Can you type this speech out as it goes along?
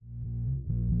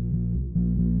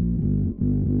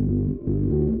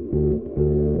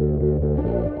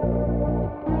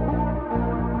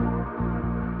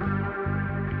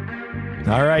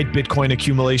All right, Bitcoin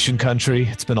accumulation country.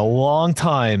 It's been a long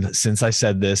time since I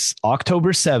said this.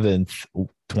 October 7th,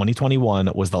 2021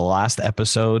 was the last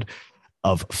episode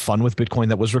of Fun with Bitcoin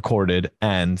that was recorded.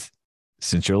 And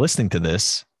since you're listening to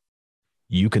this,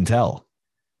 you can tell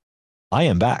I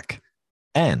am back.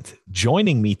 And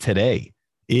joining me today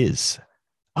is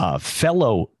a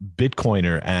fellow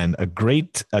Bitcoiner and a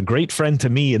great friend to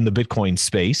me in the Bitcoin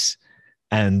space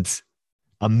and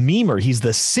a memer. He's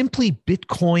the Simply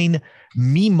Bitcoin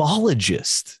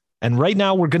memologist. And right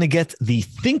now we're going to get the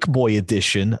Think Boy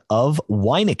edition of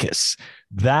Wineicus.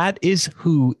 That is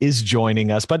who is joining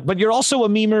us. But you're also a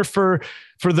memer for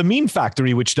the Meme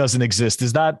Factory, which doesn't exist.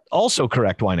 Is that also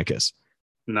correct, Wineicus?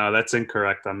 No, that's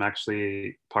incorrect. I'm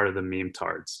actually part of the Meme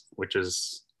Tards, which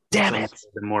is the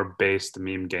more based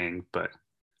meme gang, but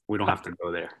we don't have to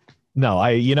go there. No,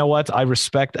 you know what? I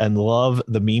respect and love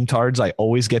the Meme Tards. I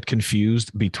always get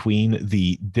confused between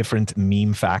the different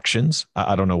meme factions.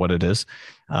 I don't know what it is.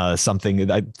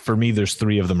 For me, there's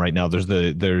three of them right now. There's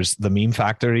the Meme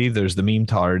Factory, there's the Meme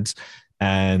Tards,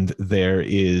 and there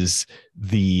is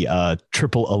the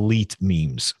Triple Elite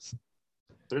memes.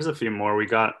 There's a few more. We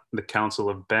got the Council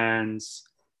of Bands.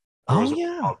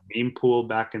 Meme Pool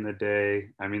back in the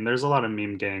day. I mean, there's a lot of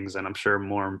meme gangs, and I'm sure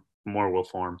more will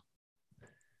form.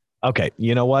 Okay,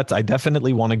 you know what? I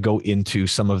definitely want to go into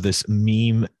some of this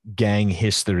meme gang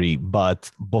history,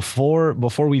 but before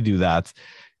we do that,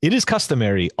 it is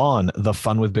customary on the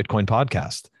Fun with Bitcoin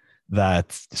podcast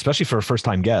that, especially for a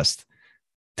first-time guest,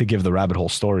 to give the rabbit hole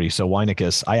story. So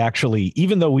Wineicus, I actually,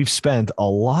 even though we've spent a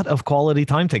lot of quality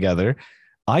time together,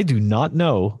 I do not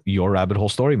know your rabbit hole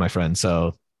story, my friend.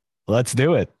 So let's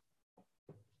do it.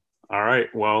 All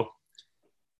right. Well,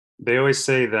 they always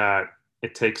say that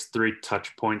it takes 3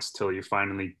 touch points till you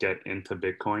finally get into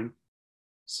Bitcoin.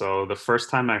 So the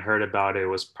first time I heard about it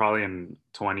was probably in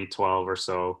 2012 or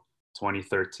so,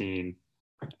 2013.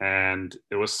 And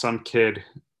it was some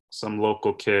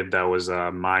local kid that was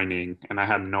mining. And I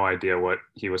had no idea what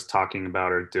he was talking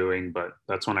about or doing, but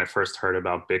that's when I first heard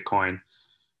about Bitcoin.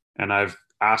 And I've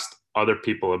asked other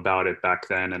people about it back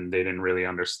then and they didn't really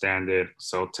understand it.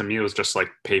 So to me, it was just like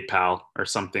PayPal or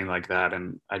something like that.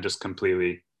 And I just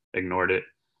completely ignored it.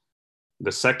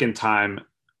 The second time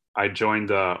I joined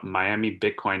the Miami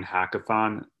Bitcoin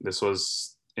Hackathon, this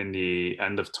was in the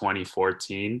end of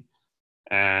 2014.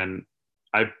 And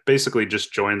I basically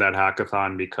just joined that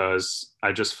hackathon because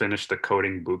I just finished the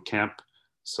coding bootcamp.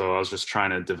 So I was just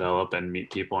trying to develop and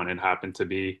meet people, and it happened to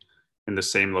be in the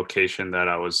same location that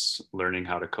I was learning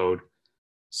how to code.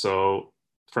 So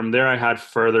from there, I had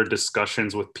further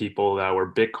discussions with people that were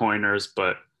Bitcoiners,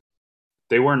 but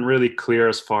they weren't really clear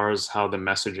as far as how the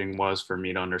messaging was for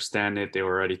me to understand it. They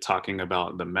were already talking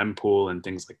about the mempool and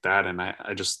things like that. And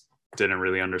I just didn't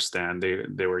really understand.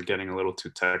 They were getting a little too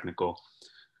technical.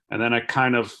 And then I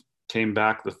kind of came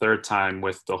back the third time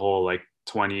with the whole like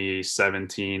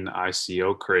 2017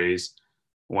 ICO craze,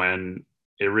 when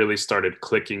it really started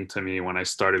clicking to me, when I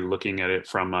started looking at it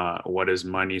from a what is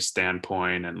money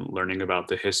standpoint and learning about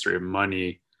the history of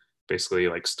money, basically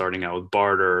like starting out with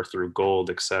barter through gold,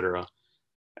 etc.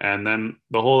 And then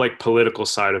the whole like political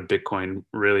side of Bitcoin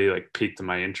really like piqued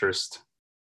my interest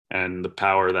and the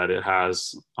power that it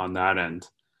has on that end.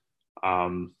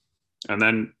 And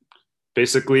then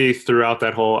basically throughout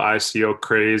that whole ICO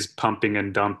craze, pumping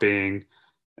and dumping,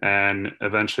 and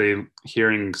eventually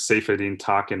hearing Saifedean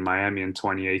talk in Miami in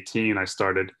 2018, I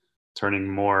started turning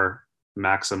more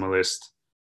maximalist.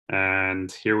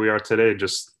 And here we are today,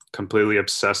 just completely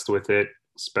obsessed with it,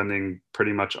 spending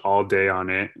pretty much all day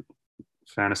on it,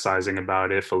 fantasizing about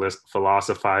it,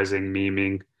 philosophizing,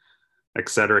 memeing, et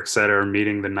cetera,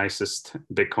 meeting the nicest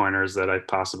Bitcoiners that I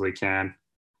possibly can.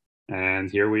 And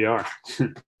here we are.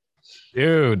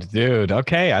 Dude.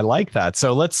 Okay, I like that.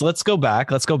 So let's go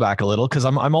back. Let's go back a little, because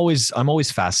I'm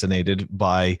always fascinated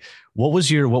by what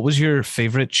was your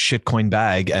favorite shitcoin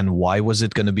bag and why was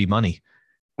it going to be money?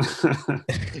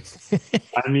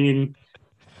 I mean,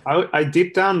 I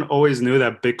deep down always knew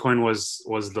that Bitcoin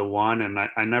was the one, and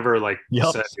I never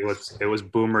said it was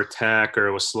boomer tech or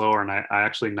it was slower, and I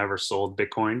actually never sold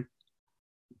Bitcoin.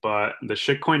 But the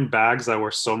shitcoin bags that were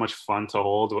so much fun to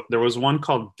hold, there was one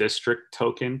called District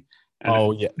Token.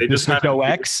 And they just had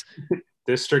OX.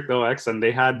 District OX, and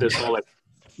they had this whole like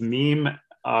meme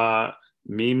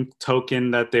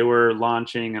token that they were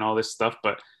launching and all this stuff,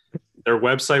 but their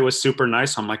website was super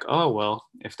nice. I'm like, oh well,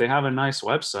 if they have a nice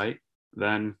website,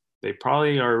 then they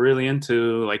probably are really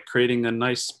into like creating a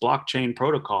nice blockchain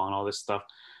protocol and all this stuff.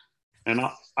 And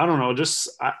I don't know, just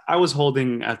I was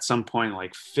holding at some point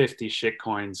like 50 shit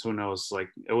coins, who knows, like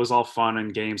it was all fun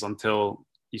and games until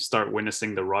you start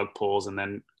witnessing the rug pulls, and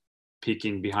then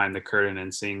peeking behind the curtain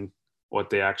and seeing what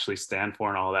they actually stand for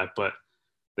and all that. But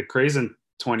the craze in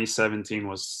 2017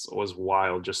 was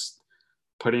wild. Just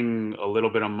putting a little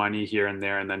bit of money here and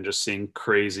there, and then just seeing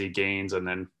crazy gains, and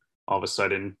then all of a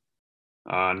sudden,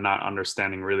 not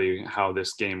understanding really how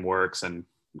this game works, and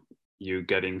you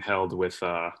getting held with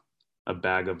a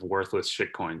bag of worthless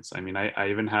shitcoins. I mean, I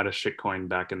even had a shitcoin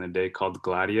back in the day called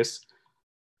Gladius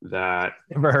that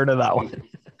Never heard of that one.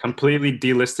 completely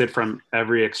delisted from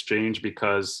every exchange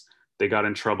because they got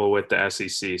in trouble with the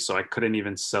SEC. So I couldn't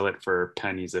even sell it for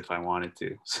pennies if I wanted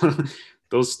to. So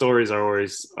those stories are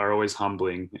always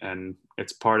humbling, and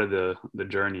it's part of the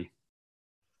journey.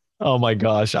 Oh my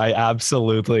gosh, I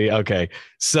absolutely okay.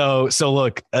 So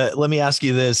look, let me ask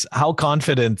you this: how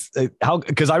confident?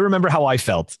 Because I remember how I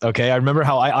felt. Okay, I remember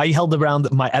how I held around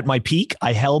at my peak.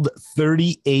 I held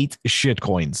 38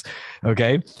 shitcoins.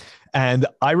 Okay. And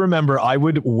I remember I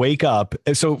would wake up.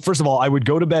 So first of all, I would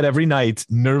go to bed every night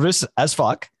nervous as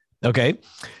fuck. Okay.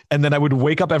 And then I would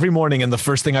wake up every morning, and the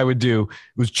first thing I would do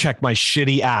was check my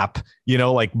shitty app,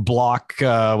 like block,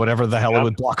 whatever the hell it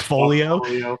would,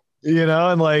 Blockfolio.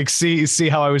 And like see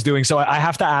how I was doing. So I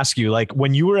have to ask you, like,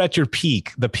 when you were at your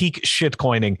peak, the peak shit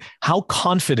coining, how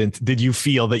confident did you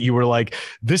feel that you were like,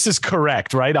 this is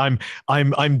correct, right?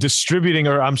 I'm distributing,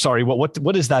 or I'm sorry,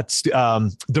 what is that?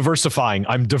 Diversifying.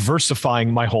 I'm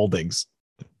diversifying my holdings.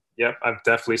 Yep, I've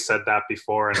definitely said that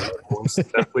before, and I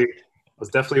was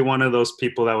definitely one of those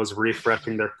people that was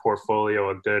refreshing their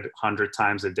portfolio a good 100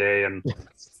 times a day, and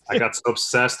I got so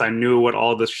obsessed. I knew what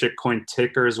all the shitcoin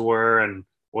tickers were and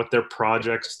what their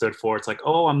project stood for. It's like,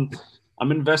 oh, I'm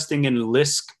investing in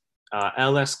Lisk,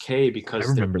 LSK,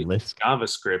 because they're Lisk.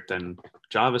 JavaScript, and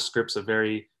JavaScript's a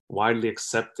very widely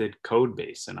accepted code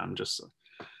base, and I'm just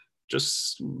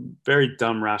very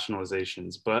dumb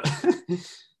rationalizations, but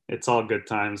it's all good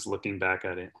times looking back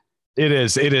at it. It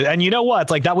is. And you know what?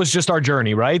 Like, that was just our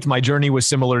journey, right? My journey was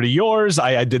similar to yours.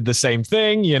 I did the same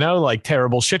thing, like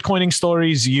terrible shitcoining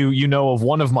stories. You know of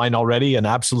one of mine already, an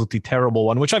absolutely terrible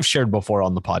one, which I've shared before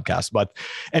on the podcast. But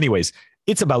anyways,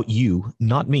 it's about you,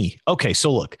 not me. Okay. So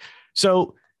look,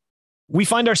 we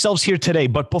find ourselves here today,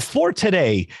 but before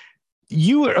today,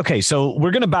 so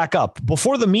we're going to back up.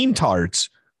 Before the meme tarts,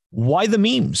 why the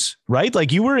memes, right?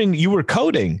 Like, you were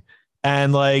coding.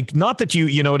 And like, not that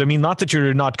you know what I mean? Not that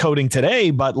you're not coding today,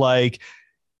 but like,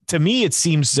 to me, it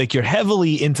seems like you're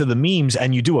heavily into the memes,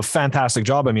 and you do a fantastic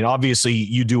job. I mean, obviously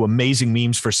you do amazing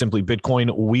memes for Simply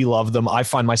Bitcoin. We love them. I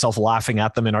find myself laughing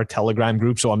at them in our Telegram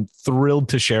group, so I'm thrilled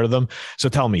to share them. So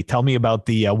tell me about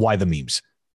the why the memes.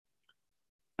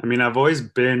 I mean, I've always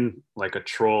been like a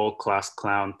troll, class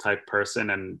clown type person,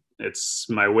 and it's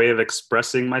my way of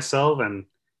expressing myself, and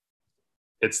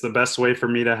it's the best way for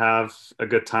me to have a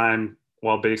good time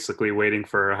while basically waiting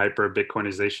for hyper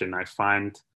Bitcoinization. I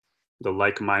find the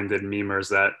like-minded memers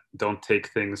that don't take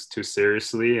things too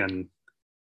seriously, and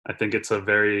I think it's a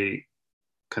very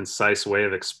concise way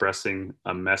of expressing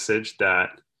a message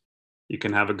that you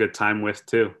can have a good time with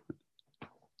too.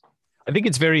 I think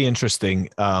it's very interesting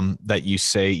that you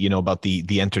say, about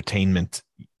the entertainment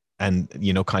and,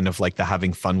 kind of like the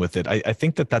having fun with it. I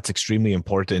think that's extremely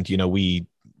important.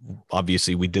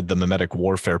 We did the Memetic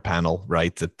Warfare panel,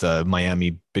 right, at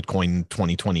Miami Bitcoin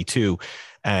 2022.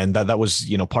 And that was,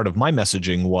 part of my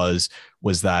messaging was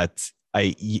that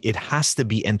it has to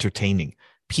be entertaining.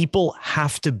 People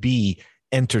have to be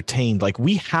entertained. Like,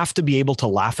 we have to be able to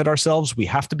laugh at ourselves. We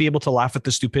have to be able to laugh at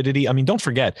the stupidity. I mean, don't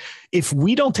forget, if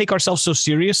we don't take ourselves so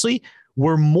seriously,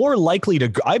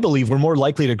 I believe we're more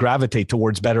likely to gravitate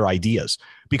towards better ideas,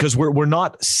 because we're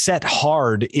not set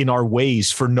hard in our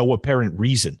ways for no apparent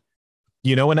reason.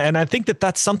 And I think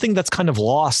that's something that's kind of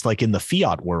lost, like in the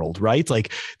fiat world, right?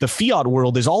 Like, the fiat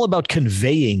world is all about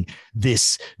conveying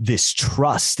this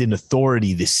trust in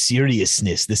authority, this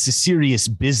seriousness. This is serious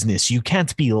business. You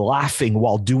can't be laughing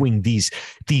while doing these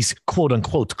quote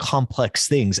unquote complex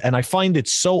things. And I find it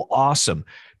so awesome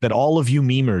that all of you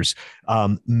memers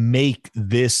make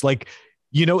this, like,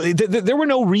 there were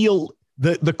no real,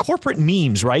 the corporate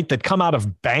memes, right, that come out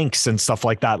of banks and stuff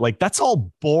like that. Like, that's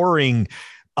all boring,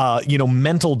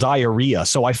 mental diarrhea.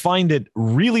 So I find it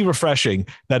really refreshing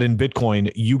that in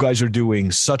Bitcoin, you guys are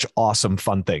doing such awesome,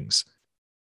 fun things.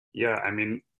 Yeah. I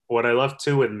mean, what I love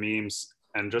too with memes,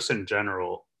 and just in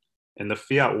general, in the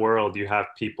fiat world, you have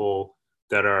people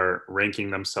that are ranking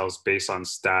themselves based on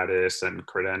status and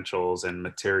credentials and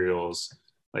materials.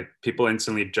 Like, people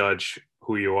instantly judge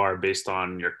who you are based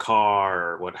on your car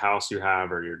or what house you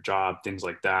have or your job, things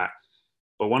like that.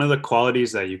 But one of the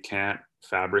qualities that you can't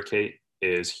fabricate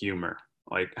is humor.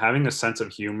 Like, having a sense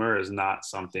of humor is not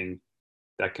something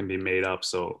that can be made up.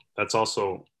 So that's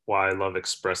also why I love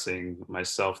expressing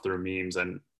myself through memes,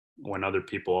 and when other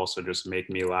people also just make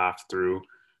me laugh through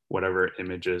whatever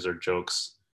images or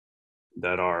jokes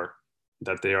that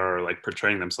they are like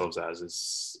portraying themselves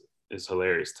as is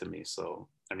hilarious to me. So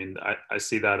I mean, I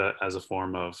see that as a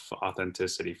form of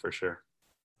authenticity for sure.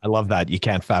 I love that. You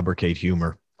can't fabricate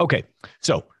humor. Okay,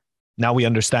 so now we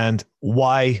understand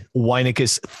why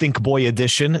Weinicke's Think Boy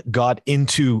edition got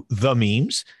into the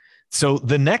memes. So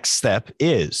the next step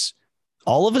is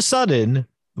all of a sudden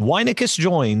Weinicke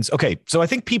joins. Okay, so I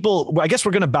think I guess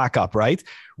we're going to back up, right?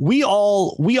 We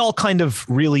all kind of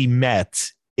really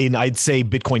met in, I'd say,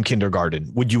 Bitcoin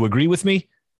kindergarten. Would you agree with me?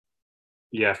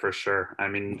 Yeah, for sure. I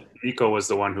mean, Nico was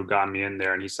the one who got me in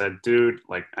there, and he said, dude,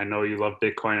 like, I know you love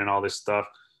Bitcoin and all this stuff.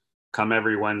 Come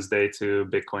every Wednesday to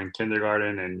Bitcoin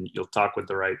kindergarten and you'll talk with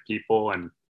the right people.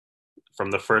 And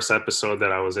from the first episode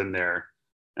that I was in there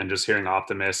and just hearing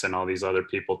Optimus and all these other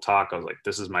people talk, I was like,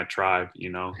 this is my tribe.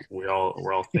 You know, we're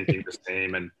all thinking the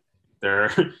same, and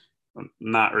they're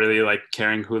not really like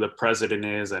caring who the president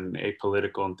is and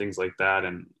apolitical and things like that.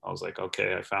 And I was like,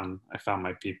 okay, I found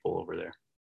my people over there.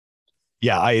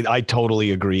 Yeah, I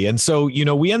totally agree. And so,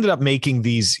 we ended up making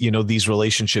these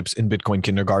relationships in Bitcoin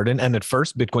kindergarten. And at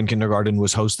first, Bitcoin kindergarten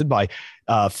was hosted by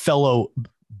fellow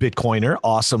Bitcoiner,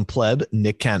 awesome pleb,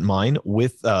 Nick Cantmine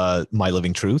with My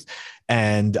Living Truth.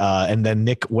 And then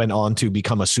Nick went on to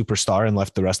become a superstar and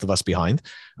left the rest of us behind.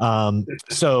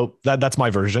 So that's my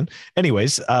version.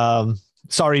 Anyways,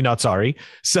 sorry, not sorry.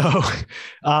 So,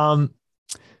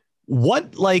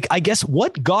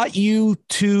 what got you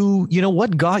into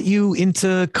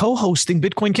co-hosting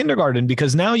Bitcoin kindergarten?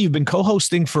 Because now you've been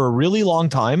co-hosting for a really long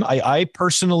time. I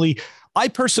personally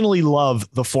love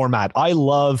the format. I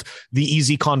love the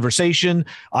easy conversation.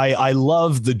 I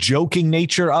love the joking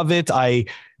nature of it.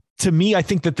 To me, I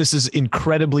think that this is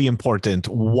incredibly important.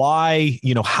 Why,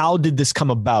 how did this come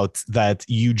about that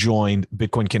you joined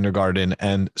Bitcoin kindergarten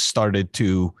and started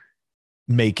to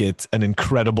make it an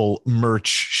incredible merch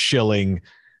shilling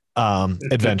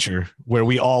adventure where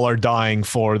we all are dying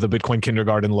for the Bitcoin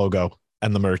kindergarten logo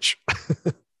and the merch?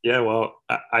 Yeah, well,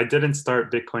 I didn't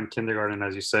start Bitcoin kindergarten.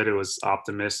 As you said, it was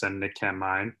Optimus and Nick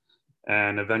Cantmine.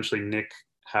 And eventually Nick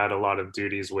had a lot of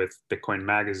duties with Bitcoin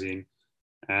Magazine.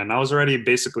 And I was already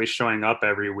basically showing up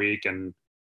every week and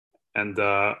kind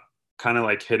of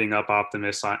like hitting up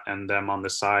Optimus and them on the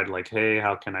side, like, hey,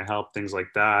 how can I help? Things like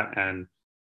that. And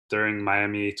during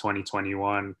Miami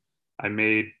 2021,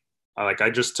 I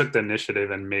just took the initiative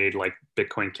and made like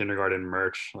Bitcoin kindergarten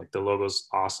merch. Like the logo's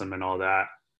awesome and all that.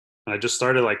 And I just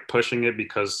started like pushing it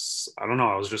because I don't know,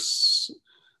 I was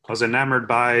enamored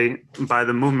by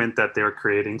the movement that they were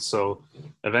creating. So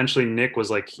eventually Nick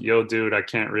was like, yo, dude, I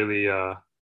can't really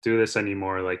do this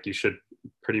anymore. Like you should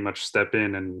pretty much step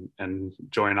in and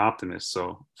join Optimus.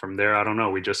 So from there, I don't know,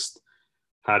 we just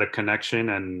had a connection,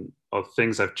 and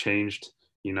things have changed.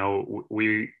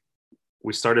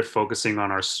 We started focusing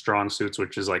on our strong suits,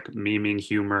 which is like memeing,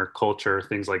 humor, culture,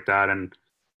 things like that, and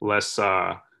less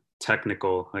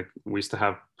technical. Like we used to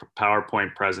have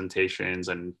PowerPoint presentations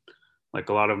and like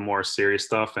a lot of more serious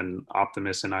stuff. And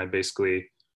Optimus and I basically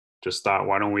just thought,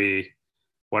 why don't we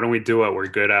do what we're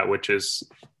good at, which is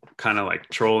kind of like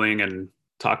trolling and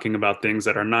talking about things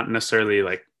that are not necessarily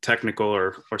like technical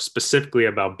or specifically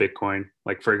about Bitcoin.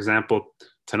 Like for example,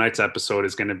 tonight's episode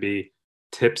is going to be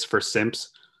tips for simps.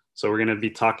 So we're going to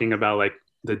be talking about like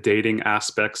the dating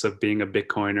aspects of being a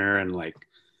Bitcoiner and like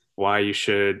why you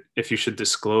should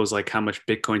disclose like how much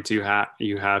Bitcoin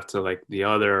you have to like the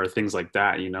other, or things like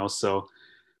that, So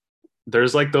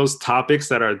there's like those topics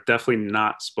that are definitely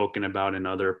not spoken about in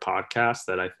other podcasts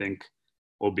that I think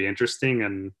will be interesting.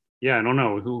 And yeah, I don't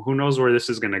know, who knows where this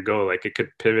is going to go. Like it could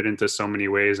pivot into so many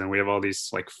ways, and we have all these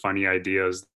like funny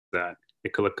ideas that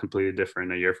it could look completely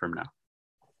different a year from now.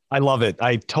 I love it.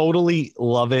 I totally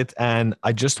love it. And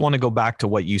I just want to go back to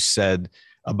what you said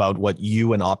about what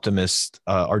you and Optimus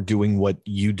are doing, what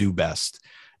you do best.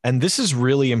 And this is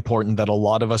really important that a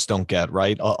lot of us don't get,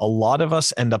 right? A lot of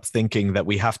us end up thinking that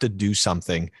we have to do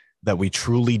something that we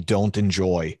truly don't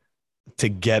enjoy to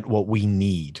get what we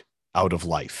need out of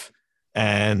life.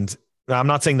 And I'm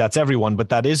not saying that's everyone, but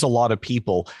that is a lot of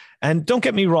people. And don't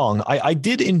get me wrong, I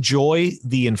did enjoy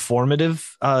the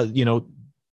informative,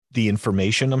 the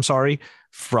information,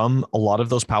 from a lot of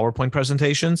those PowerPoint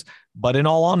presentations. But in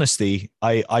all honesty,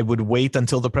 I would wait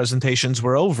until the presentations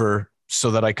were over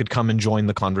so that I could come and join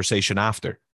the conversation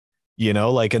after, and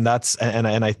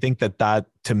I think that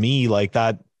to me, like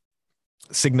that,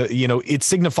 it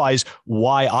signifies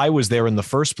why I was there in the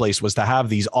first place, was to have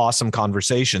these awesome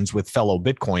conversations with fellow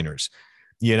Bitcoiners,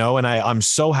 and I'm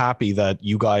so happy that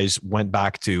you guys went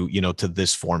back to, to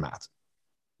this format.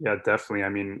 Yeah, definitely. I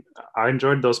mean, I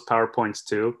enjoyed those PowerPoints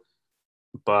too,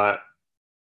 but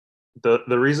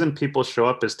the reason people show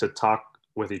up is to talk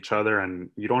with each other, and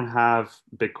you don't have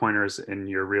Bitcoiners in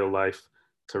your real life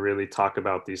to really talk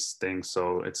about these things.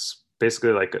 So it's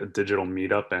basically like a digital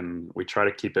meetup, and we try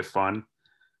to keep it fun.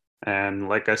 And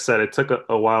like I said, it took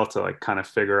a while to like kind of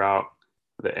figure out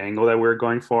the angle that we were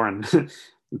going for. And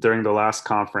during the last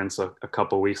conference a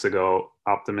couple weeks ago,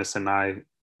 Optimus and I,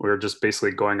 we were just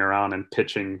basically going around and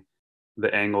pitching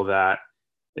the angle that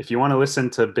if you want to listen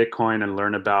to Bitcoin and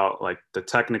learn about like the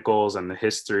technicals and the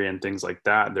history and things like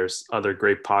that, there's other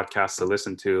great podcasts to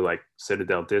listen to, like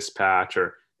Citadel Dispatch,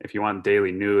 or if you want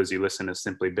daily news, you listen to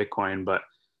Simply Bitcoin. But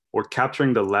we're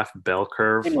capturing the left bell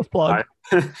curve, Plug.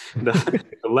 the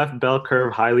left bell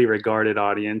curve, highly regarded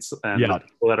audience, and Yeah. the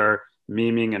people that are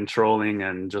memeing and trolling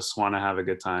and just want to have a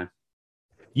good time.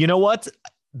 You know what?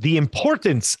 The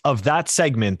importance of that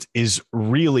segment is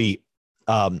really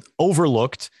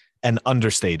overlooked and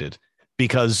understated,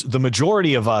 because the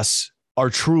majority of us are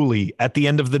truly, at the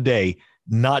end of the day,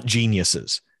 not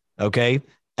geniuses. Okay.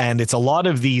 And it's a lot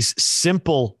of these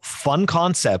simple, fun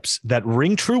concepts that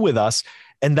ring true with us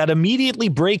and that immediately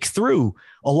break through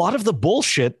a lot of the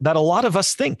bullshit that a lot of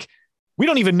us think. We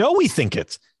don't even know we think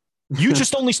it. You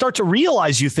just only start to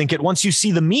realize you think it once you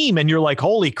see the meme and you're like,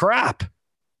 holy crap.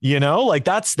 You know, like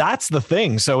that's the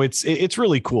thing. So it's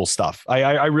really cool stuff.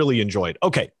 I really enjoyed.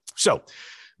 Okay. So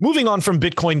moving on from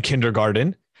Bitcoin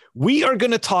kindergarten, we are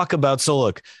going to talk about, so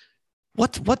look,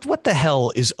 what the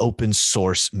hell is open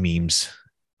source memes?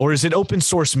 Or is it open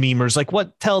source memers? Like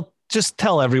just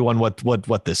tell everyone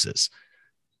what this is.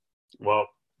 Well,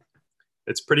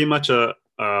 it's pretty much a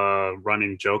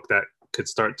running joke that could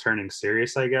start turning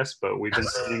serious, I guess. But we've been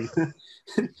saying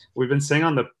we've been saying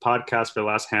on the podcast for the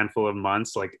last handful of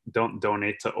months, like, don't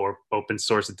donate to open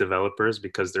source developers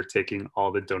because they're taking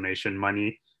all the donation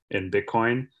money in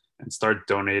Bitcoin, and start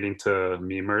donating to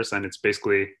memers. And it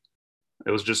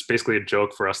was just basically a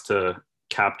joke for us to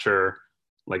capture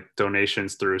like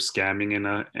donations through scamming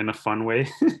in a fun way.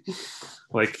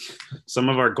 Like, some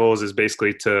of our goals is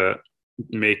basically to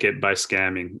make it by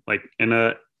scamming, like in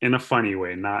a funny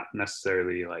way, not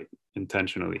necessarily like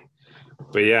intentionally.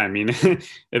 But yeah, I mean,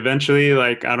 eventually,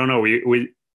 like, I don't know,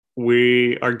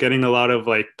 we are getting a lot of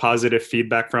like positive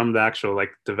feedback from the actual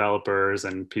like developers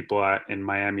and people in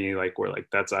Miami. Like, we're like,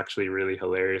 that's actually really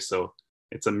hilarious. So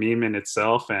it's a meme in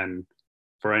itself, and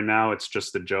for right now it's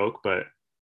just a joke, but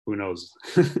who knows?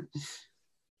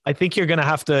 I think you're going to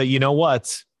have to, you know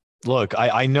what? Look,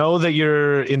 I know that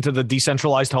you're into the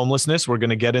decentralized homelessness. We're going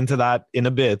to get into that in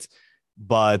a bit,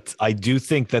 but I do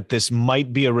think that this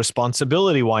might be a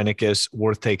responsibility, Weinicus,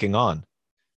 worth taking on.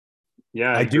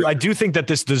 Yeah, I do think that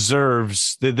this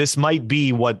deserves. This might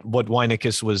be what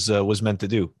Weinicus was meant to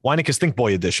do. Weinicus Think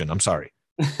Boy edition. I'm sorry.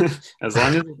 As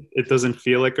long as it doesn't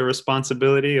feel like a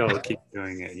responsibility, I'll keep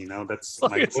doing it. You know, that's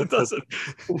my goal. It doesn't.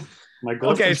 My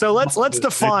goal. Okay, so let's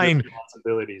define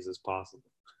responsibilities as possible.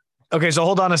 Okay, so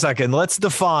hold on a second. Let's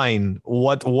define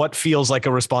what feels like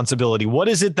a responsibility. What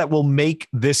is it that will make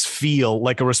this feel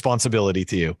like a responsibility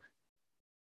to you?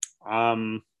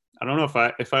 I don't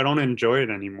know if I don't enjoy it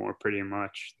anymore, pretty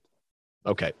much.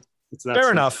 Okay.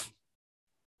 Fair enough.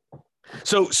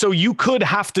 So you could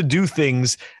have to do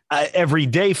things every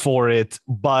day for it,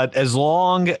 but as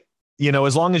long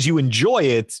as you enjoy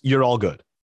it, you're all good.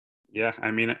 Yeah,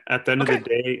 I mean, at the end of the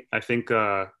day, I think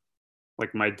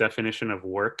like my definition of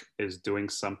work is doing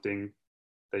something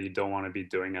that you don't want to be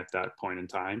doing at that point in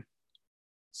time.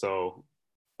 So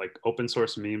like open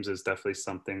source memes is definitely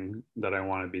something that I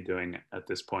want to be doing at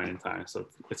this point in time. So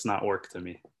it's not work to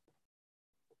me.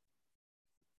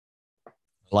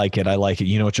 I like it.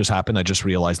 You know what just happened? I just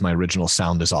realized my original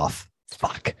sound is off.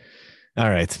 Fuck. All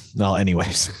right. Well,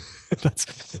 anyways,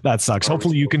 that sucks.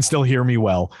 Hopefully you can still hear me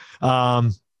well.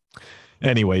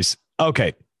 Anyways.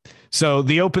 Okay. So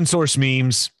the open source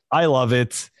memes, I love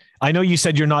it. I know you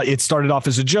said it started off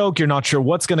as a joke. You're not sure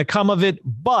what's going to come of it,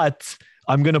 but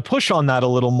I'm going to push on that a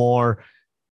little more.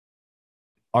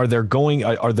 Are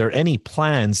there any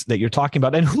plans that you're talking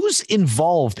about, and who's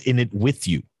involved in it with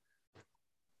you?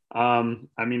 I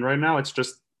mean, right now it's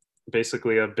just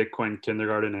basically a Bitcoin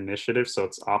kindergarten initiative. So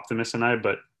it's Optimus and I,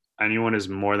 but anyone is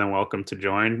more than welcome to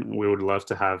join. We would love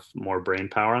to have more brain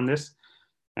power on this.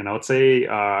 And I would say,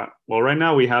 well, right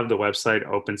now we have the website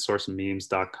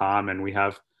opensourcememes.com, and we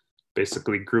have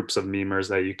basically groups of memers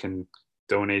that you can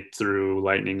donate through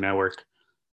Lightning Network.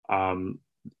 In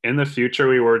the future,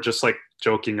 we were just like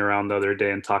joking around the other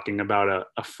day and talking about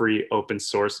a free open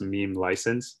source meme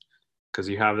license, because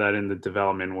you have that in the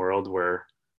development world where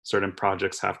certain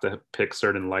projects have to pick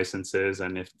certain licenses,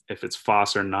 and if it's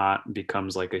FOSS or not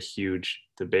becomes like a huge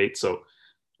debate. So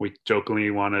we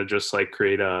jokingly want to just like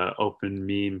create a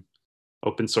open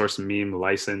source meme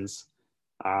license.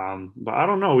 But I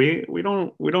don't know. We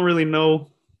don't really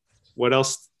know what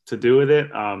else to do with it.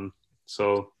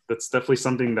 So that's definitely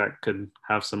something that could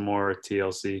have some more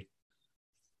TLC.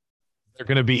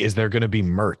 Is there going to be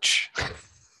merch?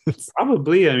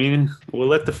 Probably. I mean, we'll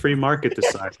let the free market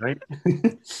decide, right?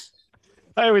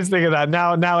 I always think of that.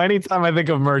 Now, anytime I think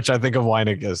of merch, I think of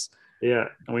Weinicus. Yeah,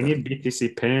 we need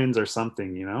BTC pins or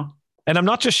something, you know? And I'm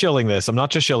not just shilling this.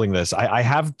 I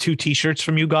have 2 t-shirts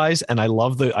from you guys, and I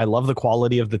love the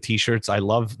quality of the t-shirts. I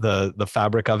love the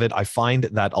fabric of it. I find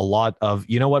that a lot of,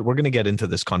 you know what, we're going to get into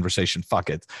this conversation.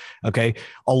 Fuck it. Okay.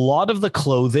 A lot of the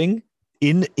clothing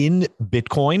in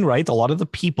Bitcoin, right? A lot of the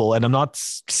people, and I'm not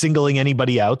singling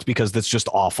anybody out because that's just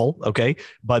awful. Okay.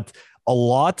 But a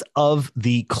lot of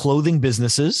the clothing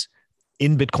businesses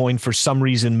in Bitcoin, for some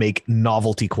reason, make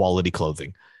novelty quality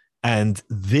clothing. And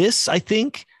this, I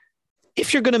think,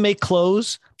 if you're going to make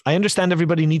clothes, I understand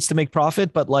everybody needs to make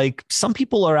profit, but like some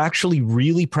people are actually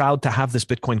really proud to have this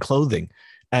Bitcoin clothing,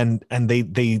 and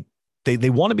they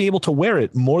want to be able to wear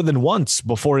it more than once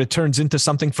before it turns into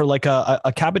something for like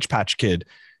a Cabbage Patch Kid,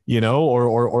 you know,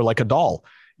 or like a doll,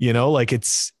 you know, like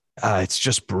it's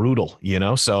just brutal, you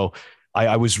know. So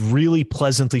I was really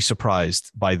pleasantly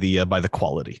surprised by the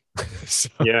quality. So,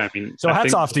 yeah, I mean,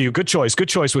 hats off to you. Good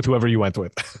choice with whoever you went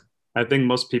with. I think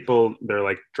most people, they're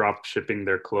like drop shipping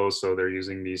their clothes, so they're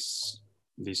using these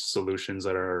solutions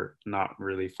that are not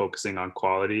really focusing on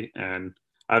quality. And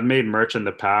I've made merch in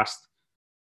the past,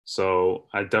 so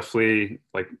I definitely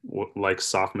like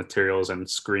soft materials and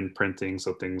screen printing,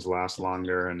 so things last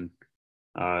longer. And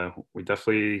we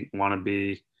definitely want to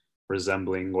be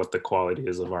resembling what the quality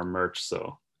is of our merch.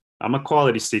 So I'm a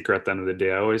quality seeker at the end of the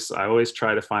day. I always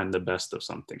try to find the best of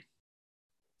something.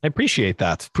 I appreciate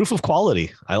that. Proof of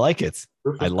quality. I like it.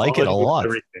 I like it a lot.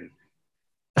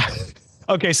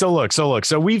 Okay, so look.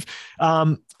 So we've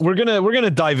we're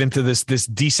gonna dive into this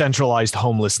decentralized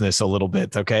homelessness a little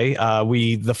bit. Okay.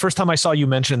 The first time I saw you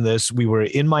mention this, we were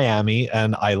in Miami,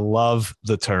 and I love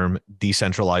the term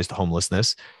decentralized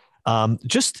homelessness.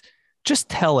 Just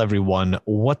tell everyone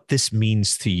what this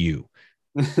means to you.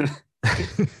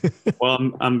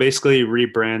 Well, I'm basically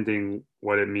rebranding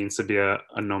what it means to be a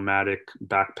nomadic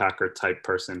backpacker type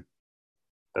person.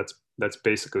 That's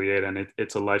basically it. And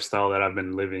it's a lifestyle that I've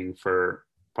been living for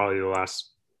probably the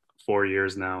last 4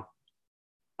 years now,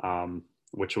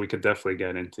 which we could definitely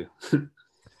get into.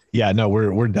 Yeah, no,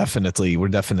 we're definitely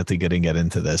getting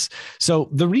into this. So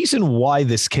the reason why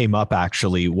this came up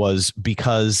actually was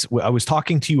because I was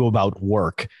talking to you about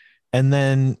work, and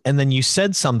then you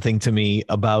said something to me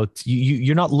about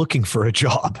you're not looking for a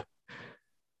job.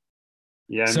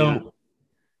 Yeah. So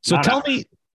tell me.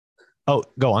 Oh,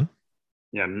 go on.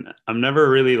 Yeah, I'm never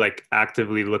really like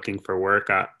actively looking for work.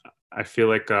 I feel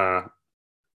like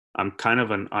I'm kind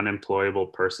of an unemployable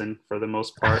person for the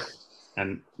most part,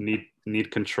 and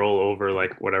need control over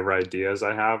like whatever ideas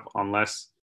I have, unless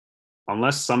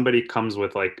somebody comes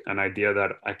with like an idea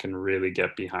that I can really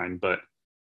get behind. But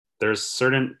there's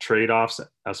certain trade-offs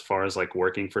as far as like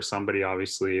working for somebody,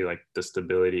 obviously, like the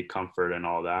stability, comfort, and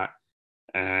all that.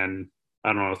 And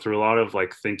I don't know, through a lot of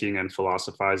like thinking and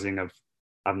philosophizing,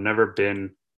 I've never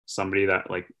been somebody that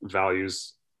like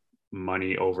values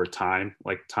money over time.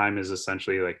 Like time is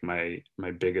essentially like my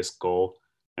biggest goal.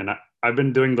 And I've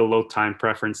been doing the low time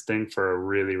preference thing for a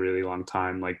really, really long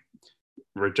time, like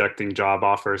rejecting job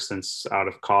offers since out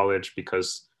of college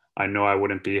because I know I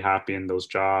wouldn't be happy in those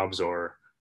jobs, or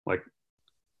like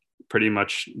pretty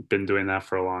much been doing that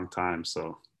for a long time.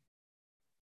 So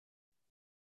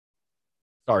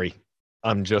sorry,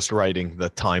 I'm just writing the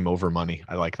time over money.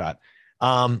 I like that.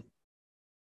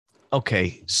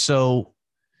 Okay, so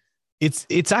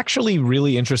it's actually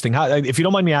really interesting. How, if you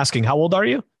don't mind me asking, how old are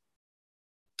you?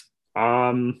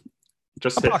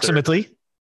 Just approximately.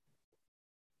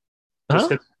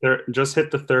 Just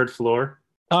hit the third floor.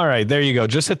 All right, there you go.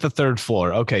 Just hit the third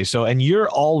floor. Okay, so and you're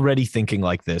already thinking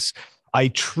like this. I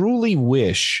truly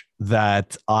wish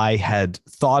that I had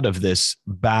thought of this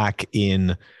back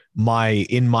in my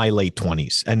late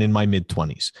 20s and in my mid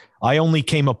 20s. I only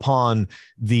came upon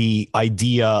the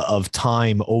idea of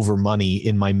time over money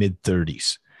in my mid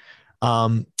 30s.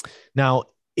 Now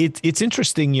it's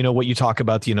interesting, you know, what you talk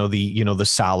about, the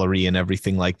salary and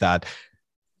everything like that.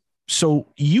 So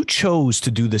you chose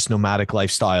to do this nomadic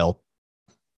lifestyle.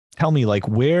 Tell me, like,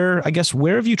 where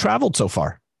have you traveled so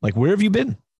far? Like, where have you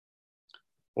been?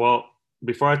 Well,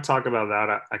 before I talk about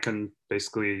that, I can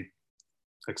basically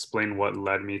explain what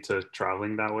led me to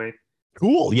traveling that way.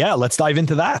 Cool. Yeah, let's dive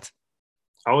into that.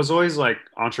 I was always like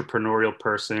entrepreneurial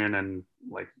person and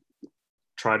like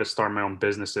try to start my own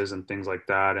businesses and things like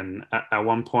that. And at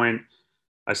one point,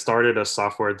 I started a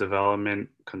software development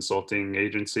consulting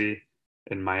agency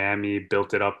in Miami,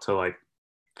 built it up to like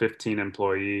 15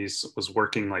 employees, was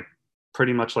working like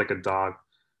pretty much like a dog,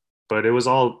 but it was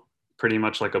all pretty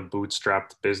much like a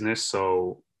bootstrapped business.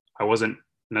 So I wasn't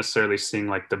necessarily seeing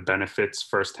like the benefits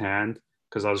firsthand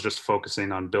because I was just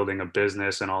focusing on building a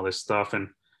business and all this stuff. And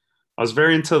I was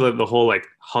very into the whole like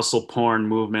hustle porn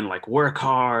movement, like work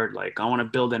hard, like I want to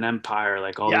build an empire,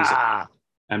 like all these Yeah.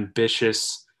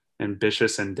 ambitious,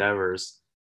 ambitious endeavors.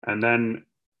 And then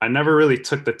I never really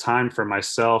took the time for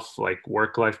myself, like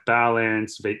work-life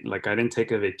balance. Like I didn't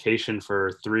take a vacation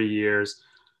for 3 years.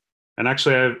 And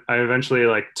actually, I eventually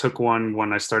like took one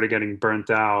when I started getting burnt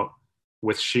out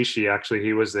with Shishi. Actually,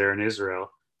 he was there in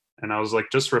Israel, and I was like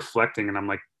just reflecting, and I'm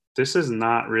like, this is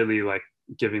not really like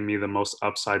giving me the most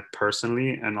upside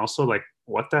personally, and also like,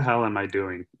 what the hell am I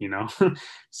doing? You know?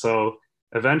 So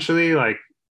eventually, like,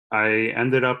 I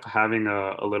ended up having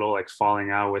a little like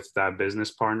falling out with that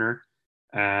business partner,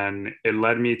 and it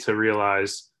led me to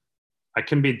realize I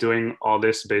can be doing all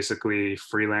this basically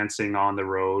freelancing on the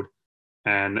road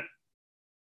and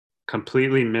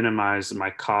completely minimize my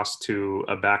cost to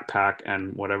a backpack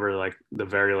and whatever like the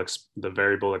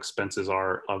variable expenses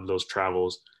are of those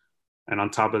travels. And on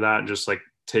top of that, just like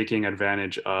taking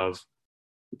advantage of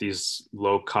these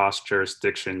low cost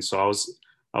jurisdictions. So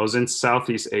I was in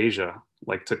Southeast Asia,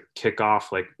 like to kick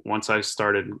off, like once I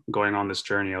started going on this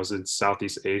journey, I was in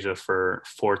Southeast Asia for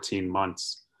 14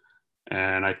 months.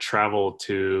 And I traveled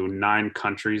to 9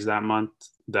 countries that month,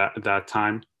 that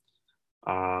time.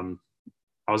 Um,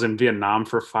 I was in Vietnam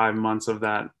for 5 months of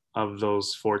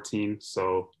those 14.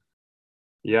 So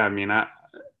yeah, I mean,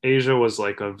 Asia was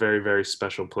like a very, very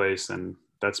special place. And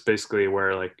that's basically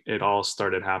where like it all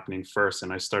started happening first.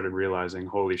 And I started realizing,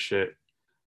 holy shit,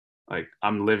 like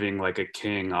I'm living like a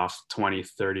king off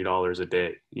 $20-$30 a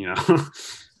day, you know?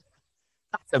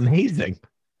 That's amazing.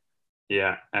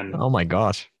 Yeah. And Oh my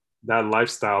gosh. that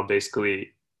lifestyle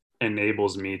basically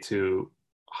enables me to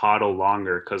hodl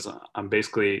longer because I'm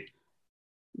basically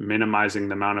minimizing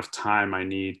the amount of time I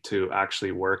need to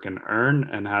actually work and earn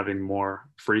and having more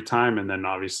free time. And then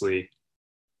obviously,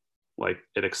 like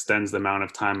it extends the amount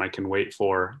of time I can wait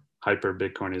for hyper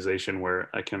Bitcoinization where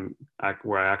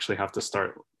where I actually have to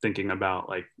start thinking about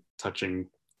like touching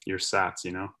your sats,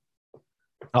 you know?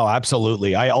 Oh,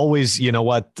 absolutely. I always, you know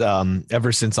what,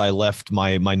 ever since I left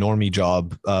my normie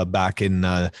job back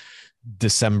in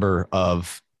December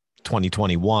of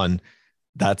 2021,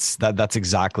 that's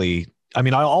exactly. I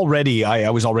mean, I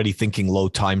was already thinking low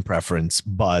time preference,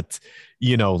 but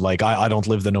like I don't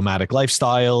live the nomadic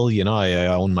lifestyle. I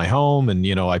own my home, and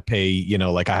I pay.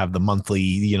 Like I have the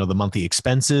monthly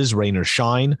expenses, rain or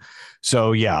shine.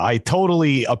 So yeah, I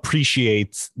totally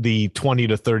appreciate the $20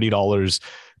 to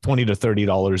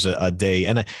 $30 a day.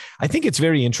 And I think it's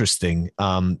very interesting.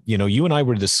 You and I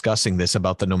were discussing this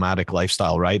about the nomadic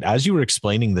lifestyle, right? As you were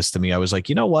explaining this to me, I was like,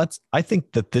 you know what? I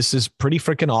think that this is pretty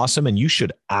freaking awesome. And you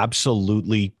should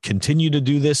absolutely continue to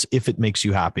do this if it makes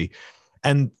you happy.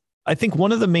 And I think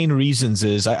one of the main reasons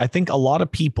is I think a lot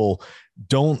of people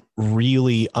don't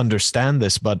really understand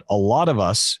this, but a lot of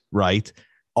us, right,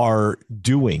 are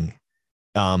doing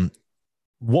what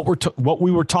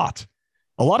we were taught.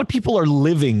 A lot of people are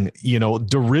living,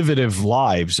 derivative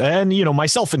lives, and,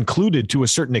 myself included to a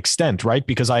certain extent, right?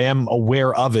 Because I am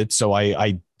aware of it. So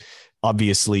I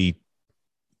obviously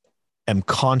am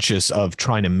conscious of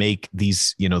trying to make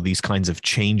these kinds of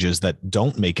changes that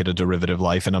don't make it a derivative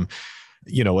life. And I'm,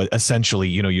 essentially,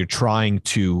 you're trying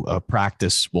to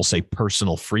practice, we'll say,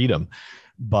 personal freedom,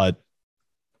 but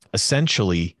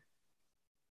essentially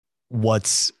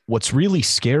what's really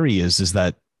scary is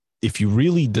that if you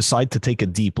really decide to take a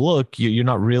deep look, you're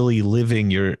not really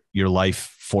living your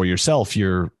life for yourself.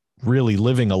 You're really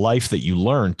living a life that you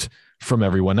learned from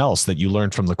everyone else, that you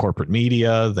learned from the corporate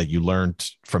media, that you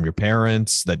learned from your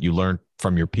parents, that you learned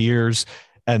from your peers.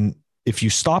 And if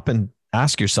you stop and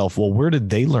ask yourself, well, where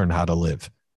did they learn how to live?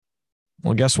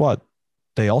 Well, guess what?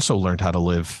 They also learned how to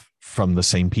live from the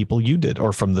same people you did,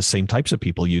 or from the same types of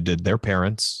people you did, their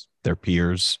parents, their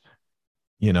peers,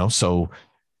 so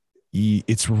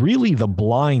it's really the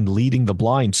blind leading the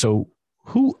blind. So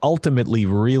who ultimately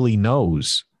really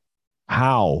knows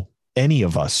how any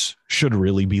of us should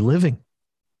really be living?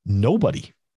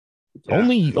 Nobody. Yeah.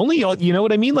 Only, you know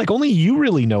what I mean? Like only you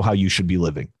really know how you should be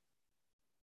living.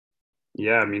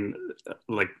 Yeah. I mean,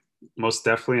 like most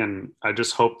definitely. And I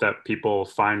just hope that people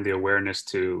find the awareness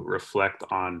to reflect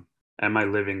on am I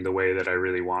living the way that I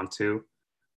really want to?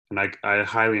 And I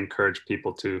highly encourage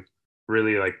people to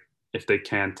really, like, if they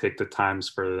can, take the time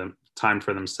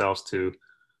for themselves to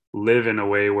live in a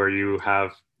way where you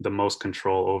have the most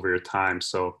control over your time.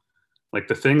 So like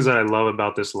the things that I love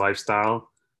about this lifestyle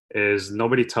is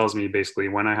nobody tells me basically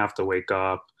when I have to wake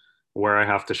up, where I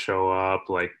have to show up,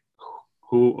 like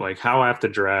who, like how I have to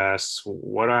dress,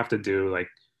 what I have to do. Like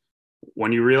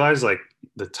when you realize like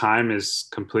the time is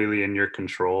completely in your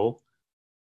control,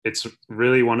 it's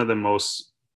really one of the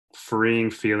most freeing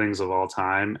feelings of all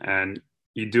time. And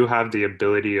you do have the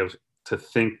ability of to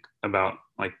think about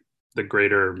like the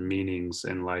greater meanings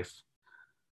in life.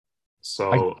 I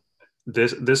So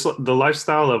this the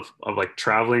lifestyle of like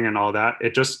traveling and all that,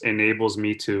 it just enables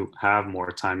me to have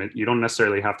more time. You don't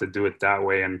necessarily have to do it that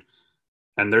way. And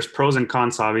there's pros and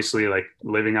cons, obviously, like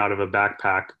living out of a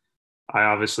backpack. I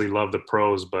obviously love the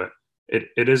pros, but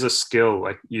it is a skill.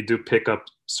 Like you do pick up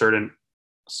certain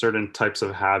types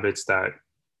of habits that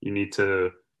you need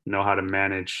to know how to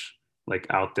manage like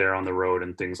out there on the road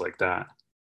and things like that.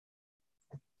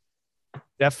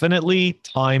 definitely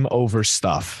time over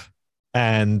stuff.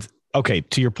 And okay,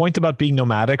 to your point about being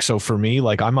nomadic. So for me,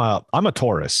 like I'm a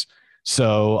Taurus.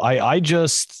 So I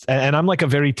just, and I'm like a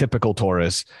very typical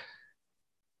Taurus.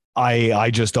 I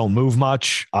just don't move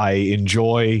much. I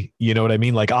enjoy, you know what I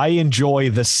mean? Like I enjoy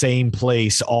the same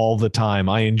place all the time.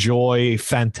 I enjoy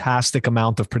fantastic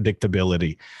amount of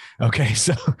predictability. Okay.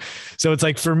 So it's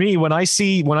like for me, when I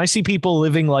see people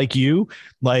living like you,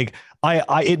 like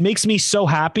it makes me so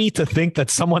happy to think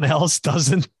that someone else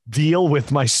doesn't deal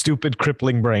with my stupid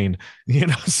crippling brain, you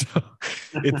know? So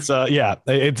it's yeah,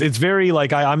 it's very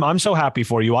like I'm so happy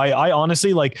for you. I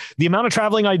honestly like the amount of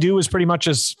traveling I do is pretty much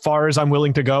as far as I'm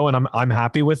willing to go, and I'm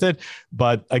happy with it.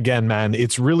 But again, man,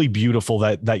 it's really beautiful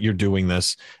that you're doing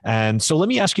this. And so let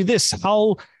me ask you this: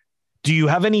 how do you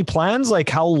have any plans? Like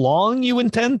how long you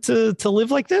intend to live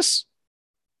like this?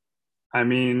 I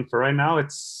mean, for right now,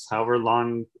 it's however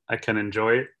long I can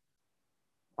enjoy it.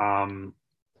 Um,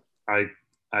 I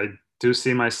I do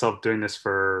see myself doing this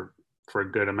for a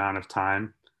good amount of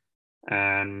time,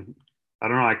 and I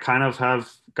don't know. I kind of have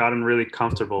gotten really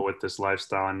comfortable with this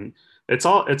lifestyle, and it's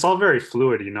all very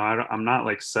fluid. You know, I'm not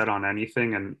like set on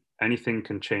anything, and anything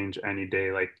can change any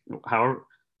day. Like however,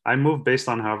 I move based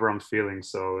on however I'm feeling.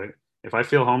 So if I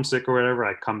feel homesick or whatever,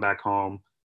 I come back home.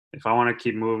 If I want to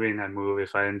keep moving, I move.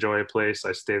 If I enjoy a place,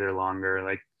 I stay there longer.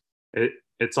 Like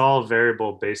it's all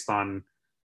variable based on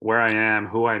where I am,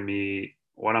 who I meet,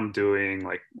 what I'm doing,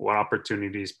 like what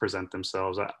opportunities present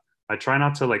themselves. I try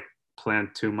not to like plan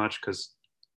too much because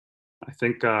I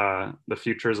think the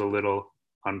future is a little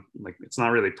like it's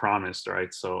not really promised,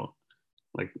 right? So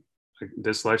like,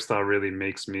 this lifestyle really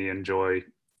makes me enjoy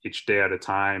each day at a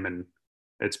time, and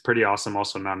it's pretty awesome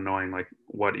also not knowing like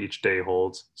what each day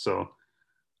holds. So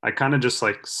I kind of just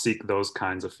like seek those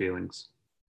kinds of feelings.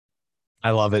 I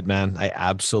love it, man. I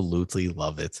absolutely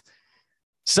love it.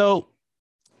 So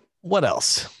what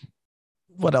else?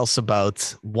 What else about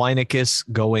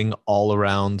Weinicus going all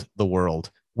around the world?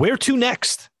 Where to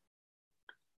next?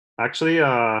 Actually,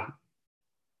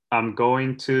 I'm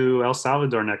going to El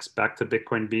Salvador next, back to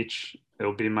Bitcoin Beach.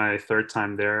 It'll be my third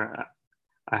time there.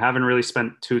 I haven't really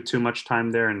spent too much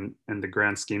time there in the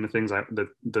grand scheme of things.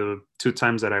 The two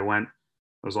times that I went,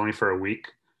 it was only for a week.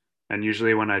 And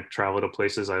usually when I travel to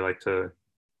places, I like to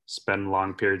spend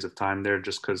long periods of time there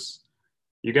just because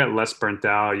you get less burnt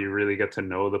out. You really get to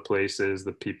know the places,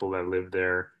 the people that live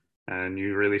there, and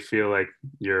you really feel like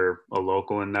you're a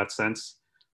local in that sense.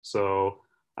 So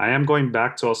I am going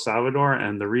back to El Salvador,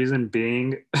 and the reason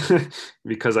being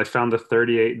because I found a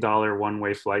 $38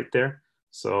 one-way flight there.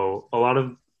 So a lot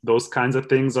of those kinds of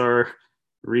things are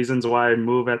reasons why I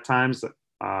move at times.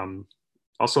 Um,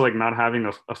 Also, like not having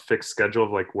a fixed schedule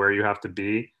of like where you have to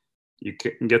be, you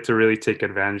can get to really take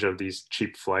advantage of these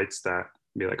cheap flights that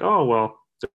be like, oh well,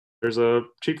 there's a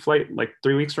cheap flight like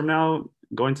 3 weeks from now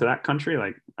going to that country.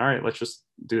 Like, all right, let's just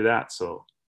do that. So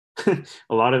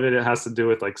a lot of it has to do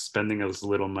with like spending as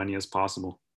little money as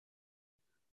possible.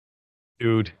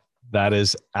 Dude, that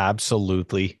is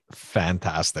absolutely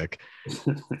fantastic.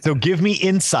 So give me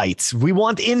insights. We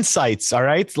want insights. All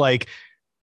right. Like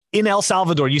in El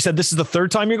Salvador, you said this is the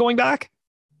third time you're going back?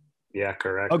 Yeah,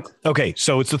 correct. Okay.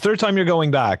 So it's the third time you're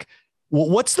going back.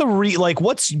 What's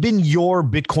what's been your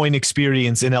Bitcoin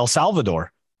experience in El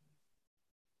Salvador?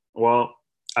 Well,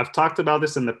 I've talked about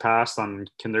this in the past on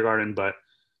kindergarten, but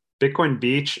Bitcoin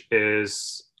Beach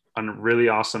is a really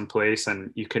awesome place,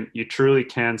 and you truly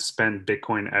can spend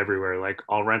Bitcoin everywhere. Like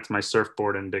I'll rent my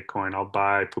surfboard in Bitcoin, I'll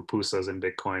buy pupusas in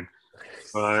Bitcoin.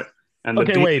 But and the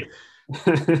Okay, beach, wait.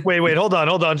 Wait, hold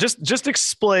on. Just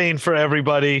explain for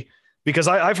everybody, because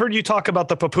I've heard you talk about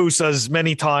the pupusas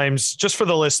many times. Just for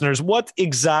the listeners, what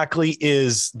exactly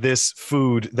is this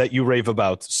food that you rave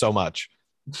about so much?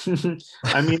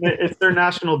 I mean, it's their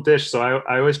national dish, so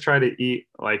I always try to eat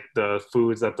like the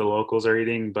foods that the locals are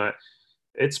eating, but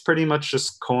it's pretty much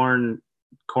just corn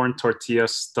tortilla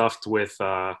stuffed with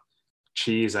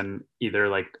cheese and either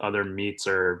like other meats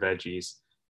or veggies.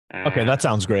 Okay, And that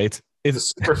sounds great. it's a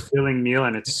super filling meal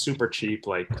and it's super cheap.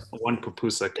 Like one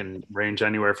pupusa can range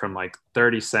anywhere from like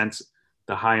 30 cents.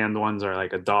 The high end ones are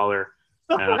like $1.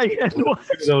 And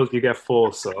with those you get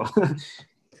full. So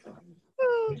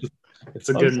it's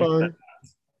a I'm good meal. sorry.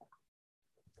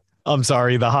 I'm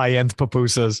sorry, the high end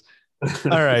pupusas.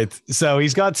 All right. So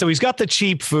he's got the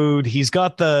cheap food. He's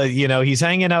got he's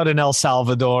hanging out in El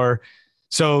Salvador.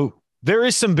 So there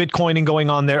is some Bitcoining going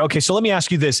on there. Okay, so let me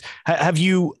ask you this. Have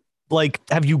you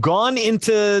gone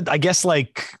into, I guess,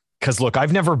 like, because look,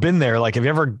 I've never been there. Like, have you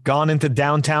ever gone into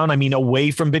downtown? I mean,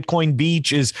 away from Bitcoin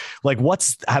Beach, is like,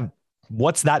 what's that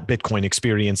Bitcoin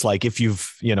experience like if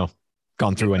you've,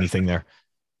 gone through anything there?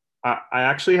 I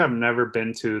actually have never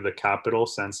been to the capital,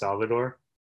 San Salvador,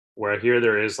 where I hear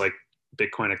there is like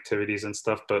Bitcoin activities and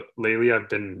stuff. But lately, I've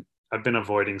been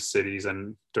avoiding cities,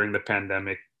 and during the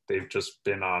pandemic, they've just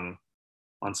been on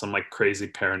some like crazy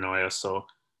paranoia. So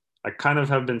I kind of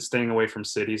have been staying away from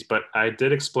cities, but I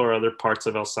did explore other parts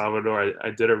of El Salvador.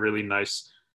 I did a really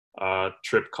nice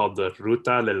trip called the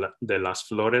Ruta de las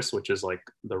Flores, which is like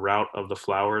the route of the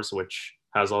flowers, which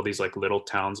has all these like little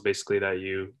towns basically that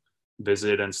you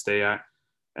visit and stay at.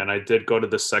 And I did go to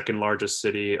the second largest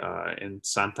city in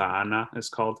Santa Ana, it's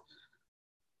called.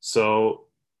 So,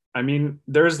 I mean,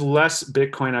 there's less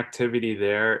Bitcoin activity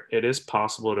there. It is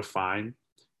possible to find.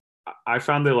 I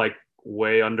found it like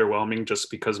way underwhelming just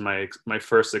because my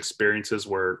first experiences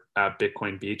were at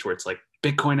Bitcoin Beach, where it's like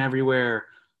Bitcoin everywhere,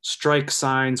 strike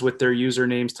signs with their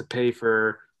usernames to pay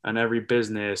for on every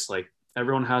business. Like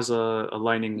everyone has a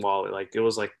Lightning wallet. Like it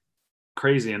was like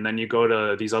crazy. And then you go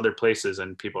to these other places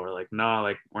and people are like, nah,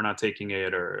 like we're not taking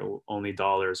it, or only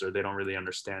dollars, or they don't really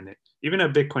understand it. Even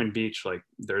at Bitcoin Beach, like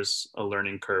there's a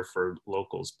learning curve for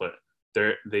locals, but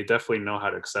they definitely know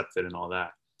how to accept it and all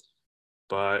that.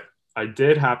 But I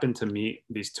did happen to meet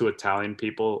these two Italian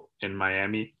people in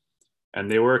Miami,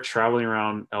 and they were traveling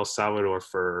around El Salvador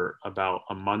for about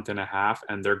a month and a half,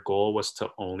 and their goal was to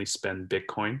only spend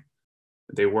Bitcoin.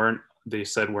 They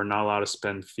said we're not allowed to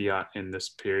spend fiat in this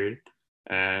period.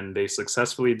 And they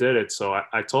successfully did it. So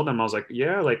I told them, I was like,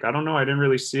 yeah, like, I don't know. I didn't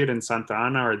really see it in Santa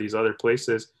Ana or these other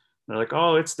places. They're like,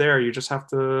 oh, it's there. You just have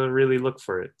to really look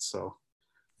for it. So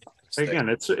again,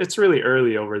 it's really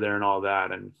early over there and all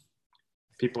that. And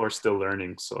people are still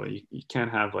learning. So you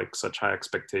can't have like such high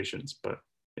expectations. But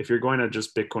if you're going to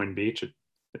just Bitcoin Beach,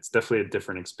 it's definitely a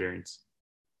different experience.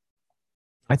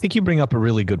 I think you bring up a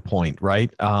really good point,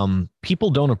 right? People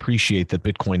don't appreciate that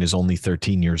Bitcoin is only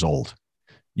 13 years old.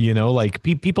 Like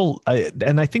people,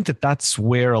 and I think that that's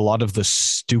where a lot of the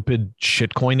stupid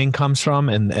shitcoining comes from,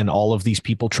 and all of these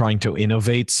people trying to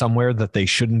innovate somewhere that they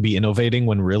shouldn't be innovating,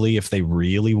 when really, if they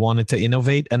really wanted to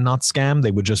innovate and not scam,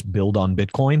 they would just build on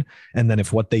Bitcoin. And then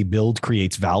if what they build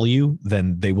creates value,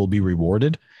 then they will be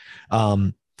rewarded.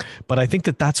 Um, but I think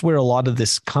that that's where a lot of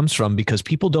this comes from, because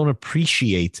people don't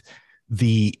appreciate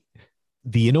the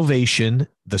innovation,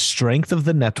 the strength of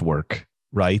the network,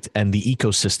 right? And the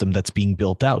ecosystem that's being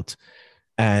built out.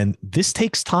 And this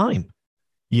takes time,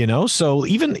 So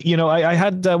even, I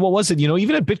had, what was it?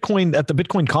 Even at the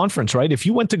Bitcoin conference, right? If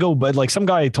you went to go, but like some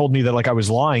guy told me that like I was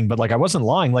lying, but like I wasn't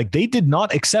lying. Like they did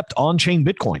not accept on-chain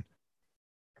Bitcoin.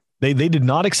 They did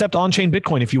not accept on-chain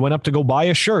Bitcoin. If you went up to go buy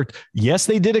a shirt, yes,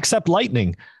 they did accept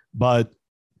Lightning, but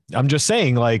I'm just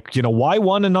saying, like, why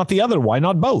one and not the other? Why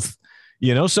not both?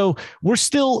 So we're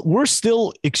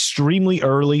still extremely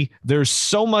early. There's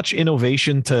so much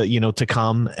innovation to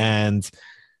come, and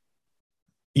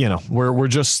we're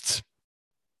just,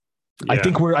 Yeah.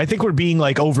 I think we're being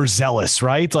like overzealous,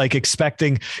 right? Like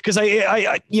expecting, because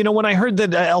I when I heard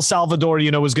that El Salvador,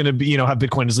 was going to be, have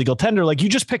Bitcoin as legal tender, like you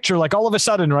just picture like all of a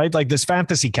sudden, right? Like this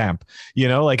fantasy camp,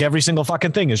 like every single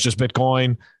fucking thing is just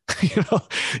Bitcoin.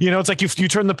 It's like you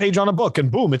turn the page on a book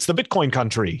and boom, it's the Bitcoin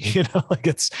country. Like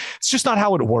it's just not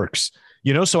how it works.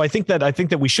 So I think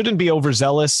that we shouldn't be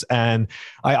overzealous, and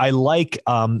I like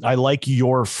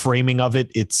your framing of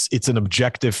it. It's an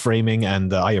objective framing,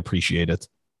 and I appreciate it.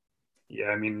 Yeah,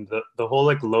 I mean the whole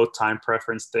like low time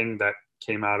preference thing that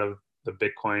came out of the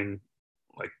Bitcoin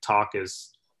like talk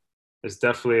is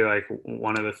definitely like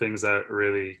one of the things that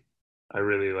I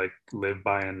really like live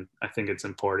by, and I think it's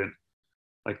important.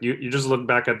 Like you just look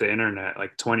back at the internet,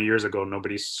 like 20 years ago,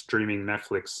 nobody's streaming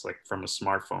Netflix like from a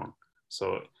smartphone.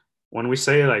 So when we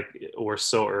say like we're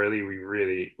so early, we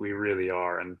really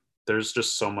are. And there's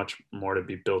just so much more to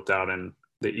be built out, and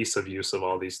the ease of use of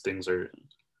all these things are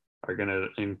going to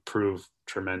improve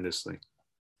tremendously.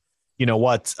 You know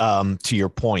what? To your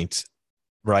point,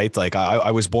 right? Like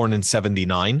I was born in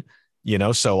 79,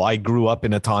 so I grew up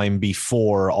in a time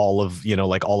before all of,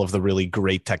 like all of the really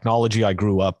great technology. I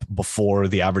grew up before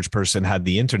the average person had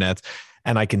the internet.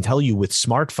 And I can tell you with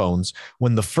smartphones,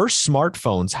 when the first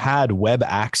smartphones had web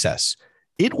access,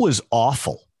 it was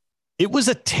awful. It was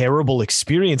a terrible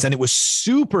experience, and it was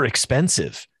super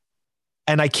expensive.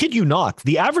 And I kid you not,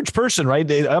 the average person, right?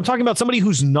 I'm talking about somebody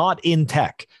who's not in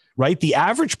tech, right? The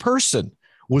average person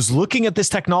was looking at this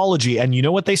technology, and you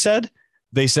know what they said?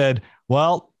 They said,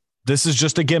 well, this is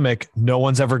just a gimmick. No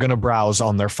one's ever going to browse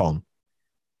on their phone.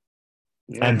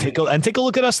 Yeah, and take a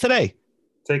look at us today.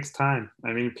 Takes time.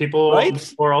 I mean, people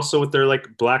are also with their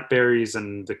like Blackberries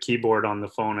and the keyboard on the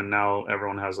phone, and now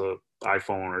everyone has a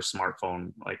iPhone or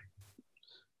smartphone. Like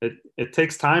it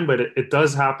takes time, but it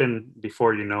does happen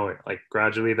before you know it, like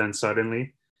gradually, then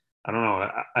suddenly. I don't know.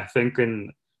 I think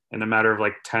in a matter of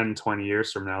like 10, 20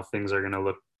 years from now, things are going to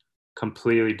look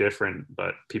completely different,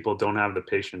 but people don't have the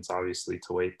patience, obviously,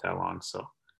 to wait that long. So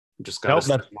you just got to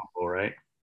stay humble, right?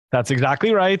 That's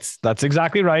exactly right. That's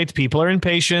exactly right. People are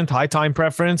impatient, high time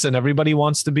preference, and everybody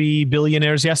wants to be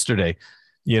billionaires yesterday,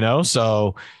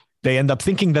 so they end up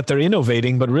thinking that they're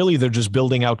innovating, but really they're just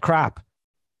building out crap,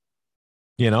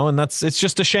 and it's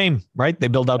just a shame, right? They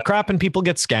build out crap and people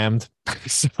get scammed.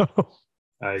 So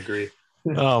I agree.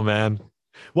 Oh man.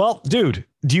 Well, dude,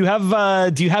 do you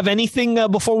have anything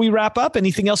before we wrap up?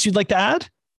 Anything else you'd like to add?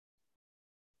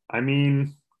 I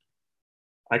mean,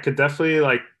 I could definitely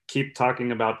like keep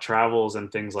talking about travels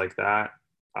and things like that.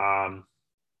 I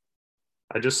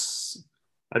just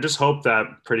hope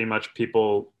that pretty much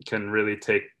people can really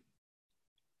take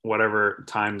whatever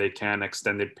time they can,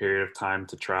 extended period of time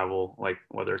to travel, like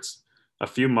whether it's a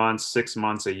few months, 6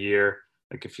 months, a year.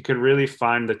 Like if you could really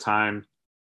find the time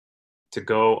to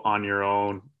go on your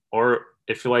own, or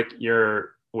if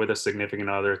you're with a significant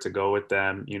other, to go with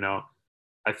them,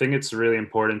 I think it's really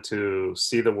important to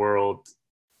see the world,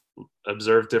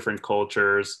 observe different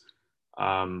cultures,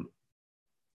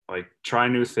 like try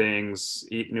new things,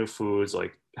 eat new foods,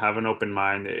 like have an open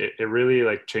mind. It really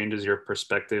like changes your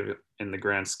perspective in the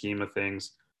grand scheme of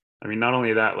things. I mean, not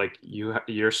only that, like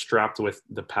you're strapped with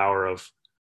the power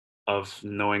of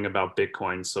knowing about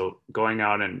Bitcoin. So going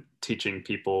out and teaching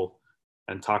people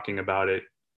and talking about it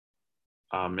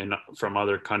from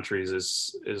other countries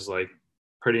is like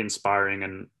pretty inspiring,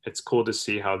 and it's cool to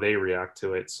see how they react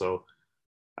to it. So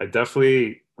I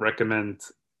definitely recommend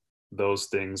those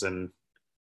things. And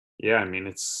yeah, I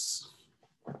mean,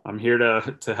 I'm here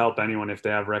to help anyone if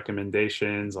they have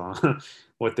recommendations on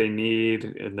what they need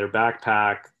in their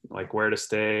backpack, like where to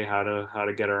stay, how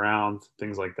to get around,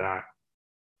 things like that.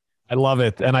 I love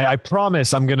it. And I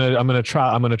promise I'm going to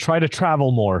try to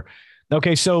travel more.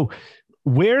 Okay. So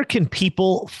where can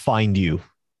people find you?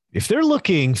 If they're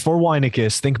looking for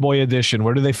Weinicus, Think Boy Edition,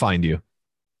 where do they find you?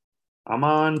 I'm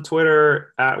on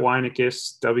Twitter at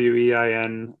Weinicus,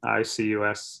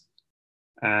 WEINICUS.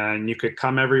 And you could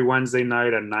come every Wednesday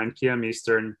night at 9 p.m.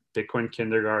 Eastern, Bitcoin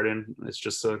Kindergarten. It's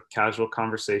just a casual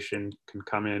conversation. You can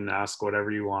come in, ask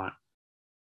whatever you want.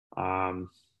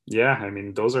 Yeah, I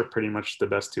mean, those are pretty much the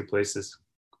best two places.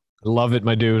 I love it,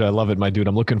 my dude.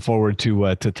 I'm looking forward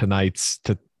to tonight's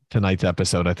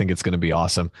episode. I think it's going to be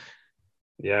awesome.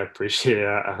 Yeah, appreciate it.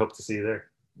 I hope to see you there.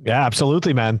 Yeah,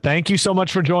 absolutely, man. Thank you so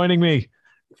much for joining me.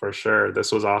 For sure.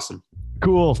 This was awesome.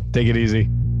 Cool. Take it easy.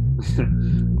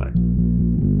 Bye.